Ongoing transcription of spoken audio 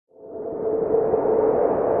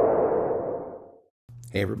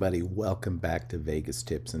Hey everybody, welcome back to Vegas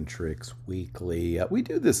Tips and Tricks Weekly. We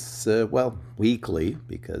do this, weekly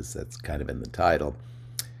because that's kind of in the title.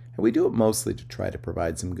 And we do it mostly to try to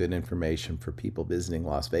provide some good information for people visiting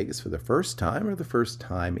Las Vegas for the first time or the first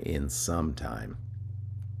time in some time.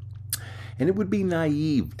 And it would be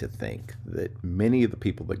naive to think that many of the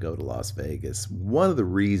people that go to Las Vegas, one of the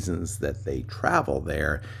reasons that they travel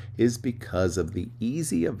there is because of the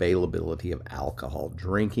easy availability of alcohol.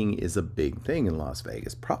 Drinking is a big thing in Las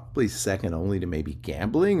Vegas, probably second only to maybe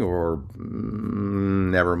gambling or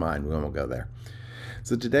never mind, we won't go there.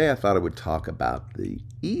 So today I thought I would talk about the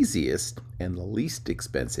easiest and the least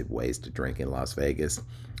expensive ways to drink in Las Vegas.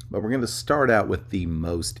 But we're going to start out with the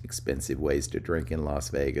most expensive ways to drink in Las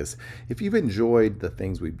Vegas. If you've enjoyed the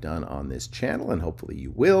things we've done on this channel, and hopefully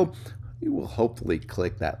you will hopefully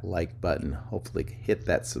click that like button, hopefully hit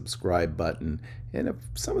that subscribe button. And if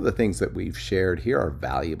some of the things that we've shared here are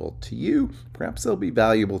valuable to you, perhaps they'll be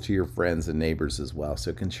valuable to your friends and neighbors as well.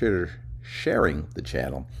 So consider sharing the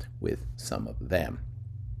channel with some of them.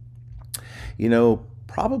 You know,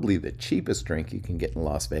 probably the cheapest drink you can get in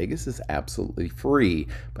Las Vegas is absolutely free,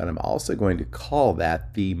 but I'm also going to call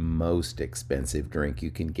that the most expensive drink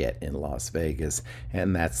you can get in Las Vegas,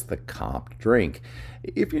 and that's the comp drink.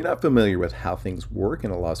 If you're not familiar with how things work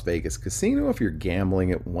in a Las Vegas casino, if you're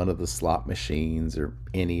gambling at one of the slot machines or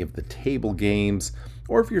any of the table games,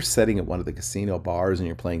 or if you're sitting at one of the casino bars and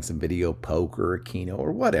you're playing some video poker or Keno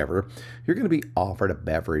or whatever, you're going to be offered a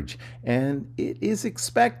beverage, and it is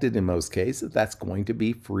expected in most cases that's going to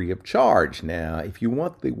be free of charge. Now, if you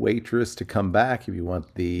want the waitress to come back, if you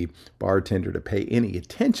want the bartender to pay any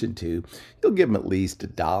attention to, you'll give them at least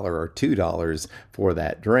 $1 or $2 for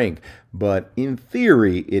that drink. But in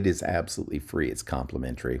theory, it is absolutely free. It's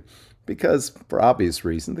complimentary. Because, for obvious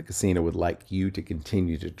reason, the casino would like you to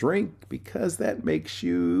continue to drink because that makes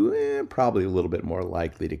you probably a little bit more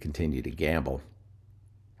likely to continue to gamble.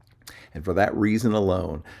 And for that reason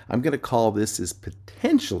alone, I'm going to call this as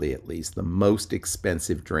potentially at least the most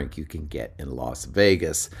expensive drink you can get in Las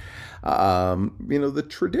Vegas. The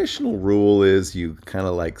traditional rule is you kind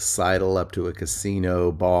of like sidle up to a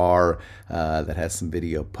casino bar that has some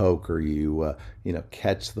video poker. You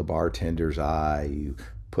catch the bartender's eye. You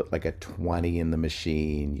put like a 20 in the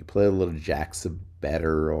machine. You play a little jacks of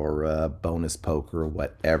better or bonus poker or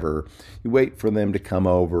whatever. You wait for them to come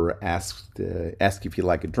over, ask if you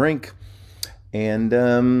like a drink, and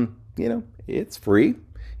it's free.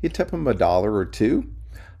 You tip them $1 or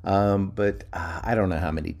 $2. But I don't know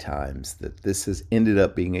how many times that this has ended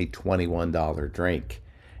up being a $21 drink,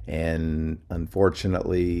 and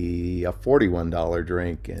unfortunately a $41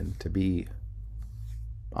 drink. And to be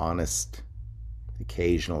honest,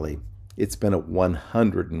 occasionally it's been a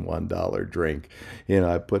 $101 drink.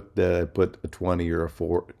 I put a 20 or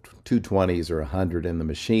two 20s or 100 in the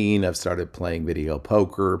machine. I've started playing video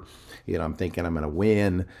poker. I'm thinking I'm going to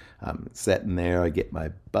win. I'm sitting there. I get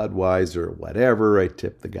my Budweiser or whatever. I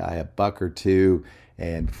tip the guy $1 or $2,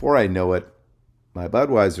 and before I know it, my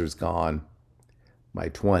Budweiser's gone. My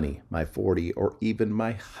 20, my 40, or even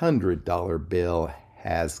my $100 bill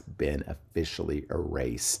has been officially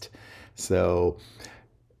erased. So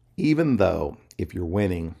even though if you're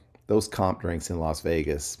winning, those comp drinks in Las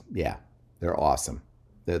Vegas, yeah, they're awesome.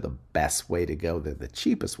 They're the best way to go. They're the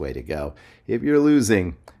cheapest way to go. If you're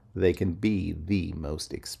losing, they can be the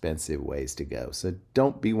most expensive ways to go. So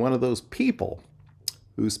don't be one of those people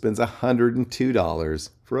who spends $102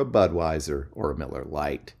 for a Budweiser or a Miller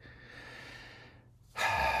Lite.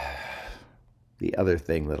 The other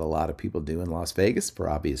thing that a lot of people do in Las Vegas, for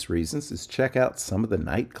obvious reasons, is check out some of the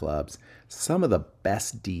nightclubs. Some of the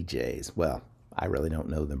best DJs, well, I really don't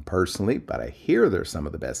know them personally, but I hear they're some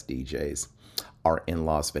of the best DJs, are in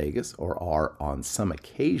Las Vegas or are on some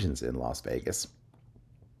occasions in Las Vegas.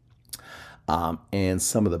 And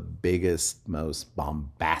some of the biggest, most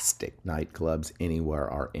bombastic nightclubs anywhere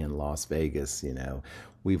are in Las Vegas.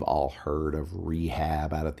 We've all heard of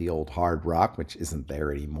Rehab out at the old Hard Rock, which isn't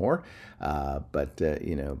there anymore. But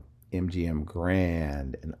MGM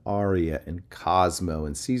Grand and Aria and Cosmo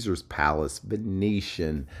and Caesar's Palace,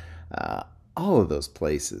 Venetian, all of those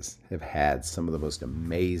places have had some of the most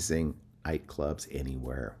amazing nightclubs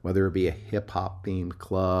anywhere, whether it be a hip-hop themed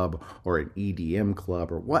club or an EDM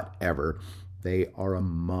club or whatever. They are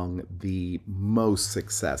among the most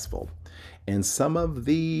successful and some of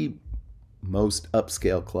the most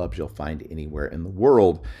upscale clubs you'll find anywhere in the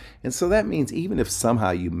world. And so that means even if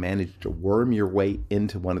somehow you manage to worm your way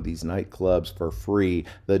into one of these nightclubs for free,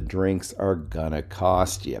 the drinks are gonna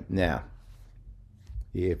cost you. Now,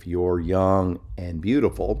 if you're young and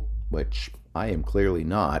beautiful, which I am clearly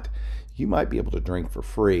not, you might be able to drink for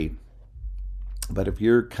free. But if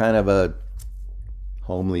you're kind of a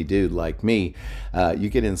homely dude like me, you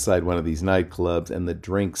get inside one of these nightclubs and the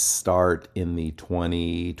drinks start in the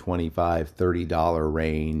 $20, $25, $30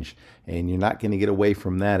 range. And you're not going to get away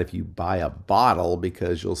from that if you buy a bottle,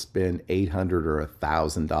 because you'll spend $800 or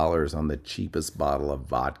 $1,000 on the cheapest bottle of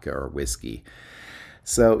vodka or whiskey.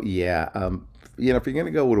 So yeah, if you're going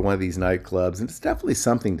to go to one of these nightclubs, and it's definitely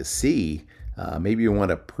something to see, maybe you want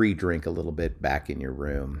to pre-drink a little bit back in your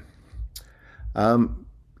room.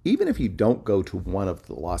 Even if you don't go to one of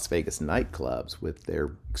the Las Vegas nightclubs with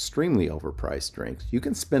their extremely overpriced drinks, you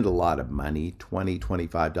can spend a lot of money, $20,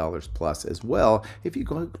 $25 plus as well, if you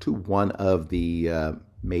go to one of the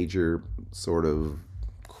major sort of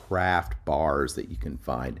craft bars that you can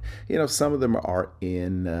find. Some of them are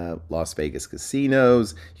in Las Vegas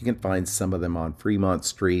casinos. You can find some of them on Fremont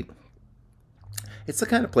Street. It's the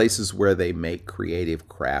kind of places where they make creative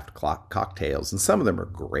craft cocktails, and some of them are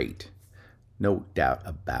great. No doubt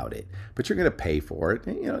about it. But you're going to pay for it.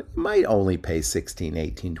 You might only pay $16,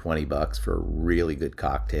 $18, $20 for a really good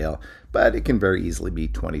cocktail, but it can very easily be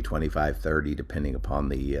 $20, $25, $30 depending upon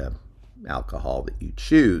the alcohol that you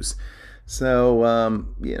choose. So,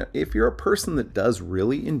 if you're a person that does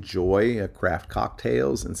really enjoy craft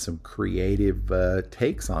cocktails and some creative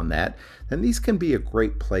takes on that, then these can be a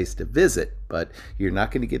great place to visit. But you're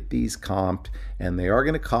not going to get these comped, and they are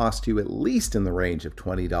going to cost you at least in the range of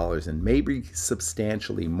 $20 and maybe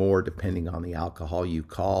substantially more depending on the alcohol you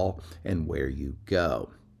call and where you go.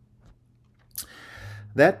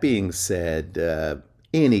 That being said,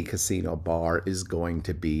 any casino bar is going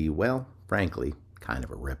to be, well, frankly, kind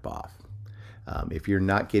of a ripoff. If you're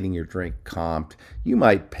not getting your drink comped, you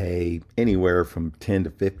might pay anywhere from $10 to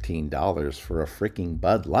 $15 for a freaking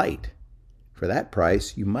Bud Light. For that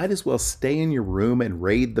price, you might as well stay in your room and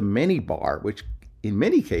raid the mini bar, which in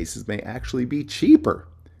many cases may actually be cheaper.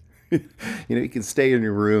 You can stay in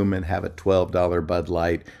your room and have a $12 Bud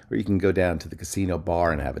Light, or you can go down to the casino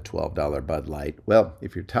bar and have a $12 Bud Light. Well,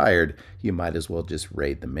 if you're tired, you might as well just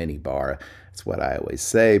raid the mini bar. That's what I always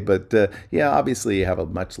say. But yeah, obviously you have a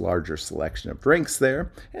much larger selection of drinks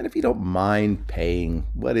there. And if you don't mind paying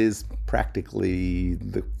what is practically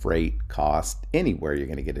the freight cost anywhere you're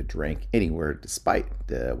going to get a drink, anywhere, despite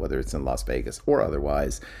whether it's in Las Vegas or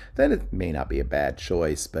otherwise, then it may not be a bad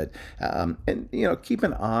choice. But keep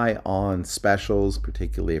an eye on specials,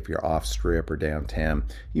 particularly if you're off strip or downtown.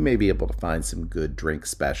 You may be able to find some good drink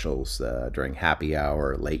specials during happy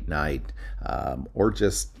hour, late night, or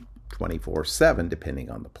just 24/7 depending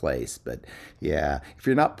on the place. But yeah, if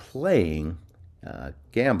you're not playing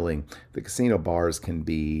gambling, the casino bars can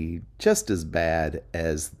be just as bad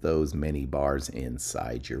as those mini bars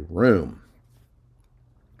inside your room.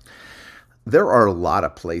 There are a lot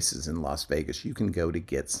of places in Las Vegas you can go to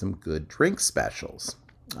get some good drink specials.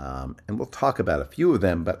 And we'll talk about a few of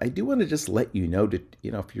them, but I do want to just let you know that,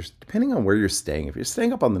 if you're, depending on where you're staying, if you're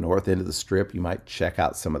staying up on the north end of the strip, you might check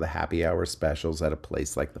out some of the happy hour specials at a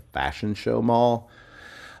place like the Fashion Show Mall.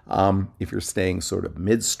 If you're staying sort of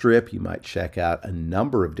mid-strip, you might check out a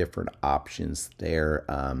number of different options there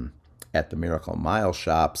at the Miracle Mile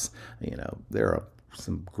shops. There are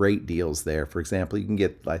some great deals there. For example, you can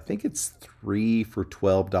get, I think it's 3 for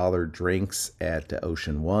 $12 drinks at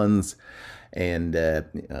Ocean Ones. And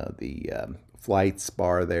the Flights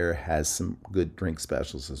bar there has some good drink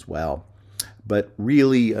specials as well. But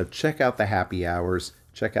really, check out the happy hours.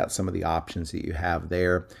 Check out some of the options that you have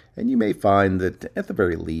there. And you may find that at the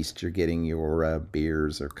very least, you're getting your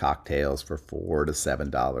beers or cocktails for $4 to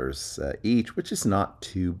 $7 each, which is not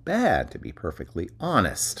too bad, to be perfectly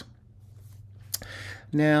honest.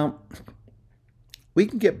 Now, we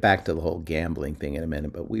can get back to the whole gambling thing in a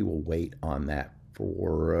minute, but we will wait on that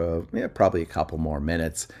for probably a couple more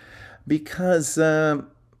minutes, because the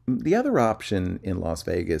other option in Las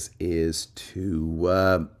Vegas is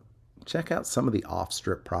to check out some of the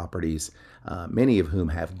off-strip properties, many of whom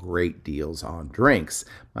have great deals on drinks.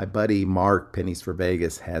 My buddy Mark, Pennies for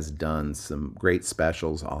Vegas, has done some great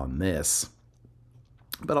specials on this,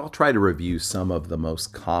 but I'll try to review some of the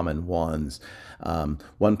most common ones.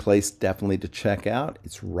 One place definitely to check out,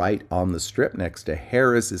 it's right on the strip next to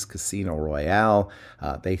Harrah's, is Casino Royale.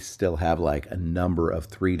 They still have like a number of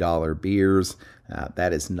 $3 beers.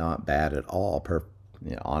 That is not bad at all,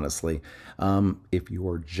 honestly. If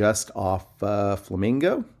you're just off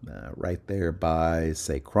Flamingo, right there by,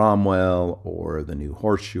 say, Cromwell or the New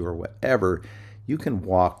Horseshoe or whatever, you can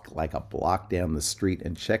walk like a block down the street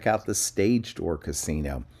and check out the Stage Door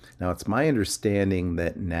Casino. Now, it's my understanding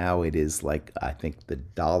that now it is like, I think the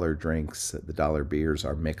dollar drinks, the dollar beers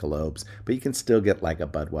are Michelob's, but you can still get like a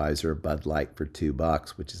Budweiser or Bud Light for $2,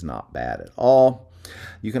 which is not bad at all.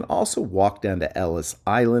 You can also walk down to Ellis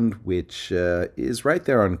Island, which is right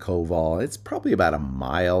there on Koval. It's probably about a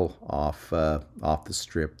mile off the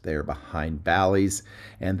strip there behind Bally's,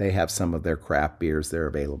 and they have some of their craft beers. They're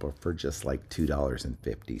available for just like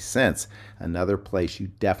 $2.50. Another place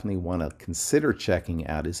you definitely want to consider checking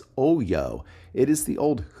out is Oyo. It is the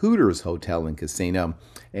old Hooters Hotel and Casino,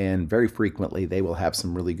 and very frequently they will have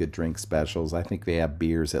some really good drink specials. I think they have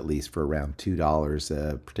beers at least for around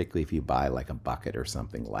 $2, particularly if you buy like a bucket or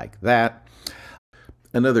something like that.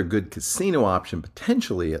 Another good casino option,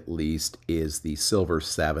 potentially at least, is the Silver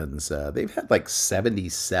Sevens. They've had like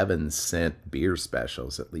 77-cent beer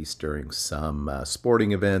specials, at least during some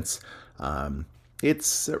sporting events.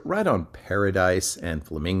 It's right on Paradise and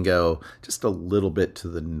Flamingo, just a little bit to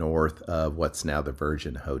the north of what's now the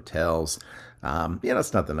Virgin Hotels.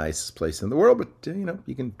 It's not the nicest place in the world, but,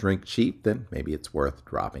 you can drink cheap, then maybe it's worth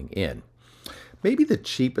dropping in. Maybe the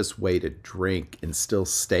cheapest way to drink and still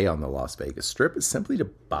stay on the Las Vegas Strip is simply to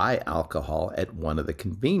buy alcohol at one of the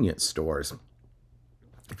convenience stores.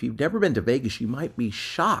 If you've never been to Vegas, you might be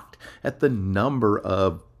shocked at the number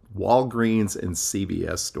of Walgreens and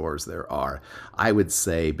CVS stores there are. I would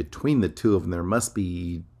say between the two of them, there must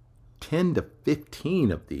be 10 to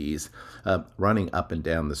 15 of these running up and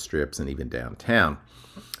down the strips and even downtown.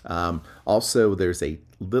 Also, there's a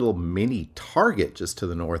little mini Target just to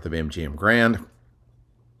the north of MGM Grand.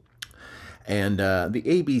 And the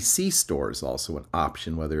ABC store is also an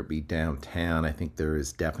option, whether it be downtown. I think there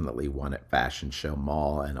is definitely one at Fashion Show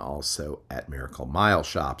Mall and also at Miracle Mile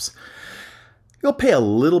Shops. You'll pay a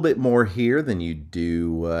little bit more here than you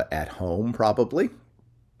do at home, probably.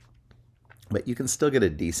 But you can still get a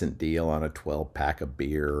decent deal on a 12-pack of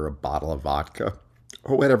beer or a bottle of vodka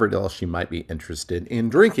or whatever else you might be interested in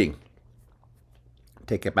drinking.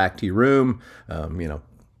 Take it back to your room,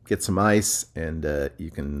 get some ice, and you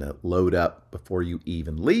can load up before you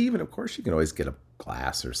even leave. And, of course, you can always get a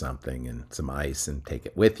glass or something and some ice and take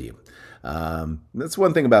it with you. That's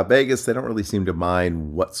one thing about Vegas. They don't really seem to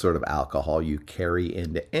mind what sort of alcohol you carry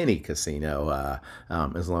into any casino,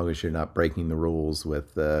 as long as you're not breaking the rules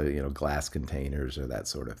with glass containers or that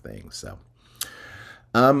sort of thing. So,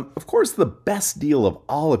 of course, the best deal of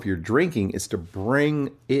all of your drinking is to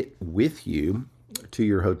bring it with you to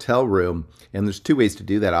your hotel room. And there's two ways to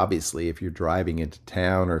do that, obviously. If you're driving into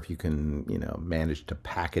town, or if you can, manage to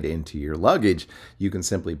pack it into your luggage, you can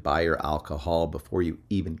simply buy your alcohol before you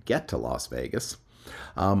even get to Las Vegas.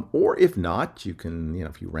 Or if not, you can,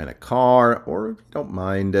 if you rent a car, or if you don't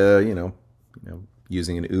mind,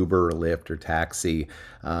 using an Uber or Lyft or taxi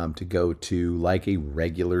to go to like a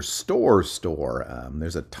regular store.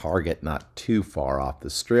 There's a Target not too far off the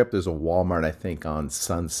strip. There's a Walmart, I think, on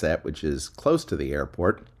Sunset, which is close to the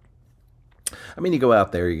airport. You go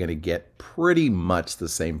out there, you're going to get pretty much the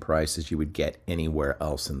same price as you would get anywhere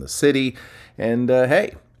else in the city. And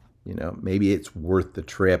hey, maybe it's worth the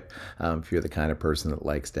trip if you're the kind of person that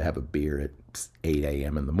likes to have a beer at 8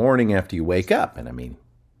 a.m. in the morning after you wake up. And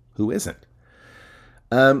who isn't?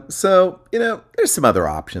 There's some other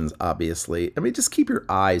options, obviously. Just keep your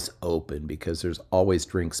eyes open, because there's always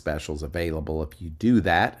drink specials available if you do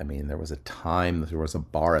that. There was a time there was a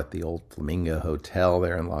bar at the old Flamingo Hotel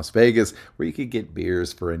there in Las Vegas where you could get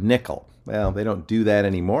beers for a nickel. Well, they don't do that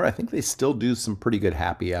anymore. I think they still do some pretty good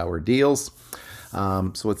happy hour deals.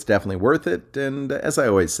 So it's definitely worth it. And as I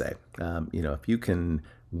always say, if you can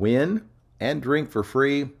win and drink for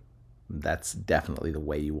free, that's definitely the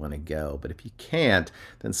way you want to go. But if you can't,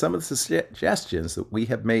 then some of the suggestions that we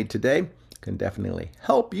have made today can definitely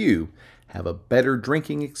help you have a better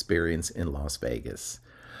drinking experience in Las Vegas.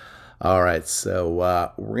 All right,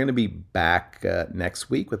 so we're going to be back next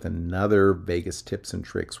week with another Vegas Tips and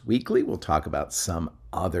Tricks Weekly. We'll talk about some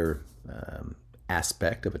other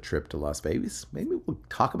aspect of a trip to Las Vegas. Maybe we'll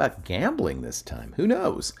talk about gambling this time. Who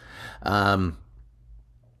knows?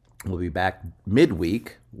 We'll be back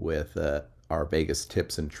midweek with our Vegas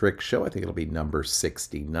Tips and Tricks show. I think it'll be number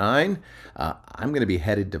 69. I'm going to be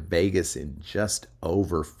headed to Vegas in just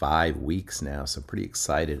over 5 weeks now, so I'm pretty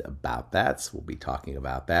excited about that. So we'll be talking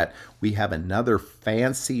about that. We have another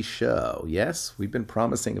fancy show. Yes, we've been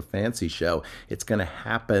promising a fancy show. It's going to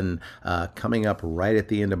happen coming up right at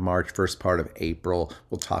the end of March, first part of April.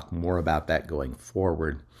 We'll talk more about that going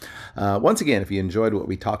forward. Once again, if you enjoyed what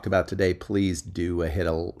we talked about today, please do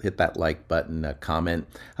hit that like button, comment.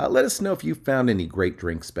 Let us know if you found any great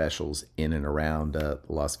drink specials in and around the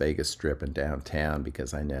Las Vegas Strip and downtown,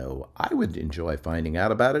 because I know I would enjoy finding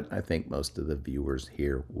out about it. I think most of the viewers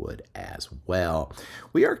here would as well.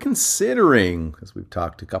 We are considering, as we've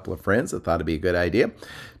talked to a couple of friends that thought it'd be a good idea,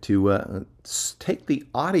 to take the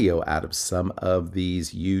audio out of some of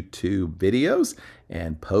these YouTube videos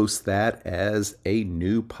and post that as a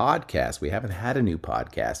new podcast. We haven't had a new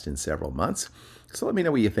podcast in several months, so let me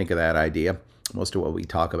know what you think of that idea. Most of what we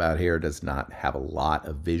talk about here does not have a lot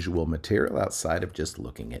of visual material outside of just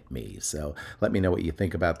looking at me. So let me know what you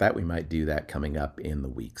think about that. We might do that coming up in the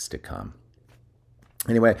weeks to come.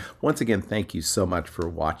 Anyway, once again, thank you so much for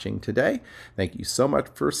watching today. Thank you so much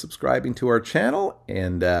for subscribing to our channel,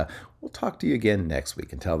 and we'll talk to you again next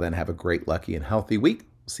week. Until then, have a great, lucky, and healthy week.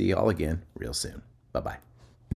 See you all again real soon. Bye-bye.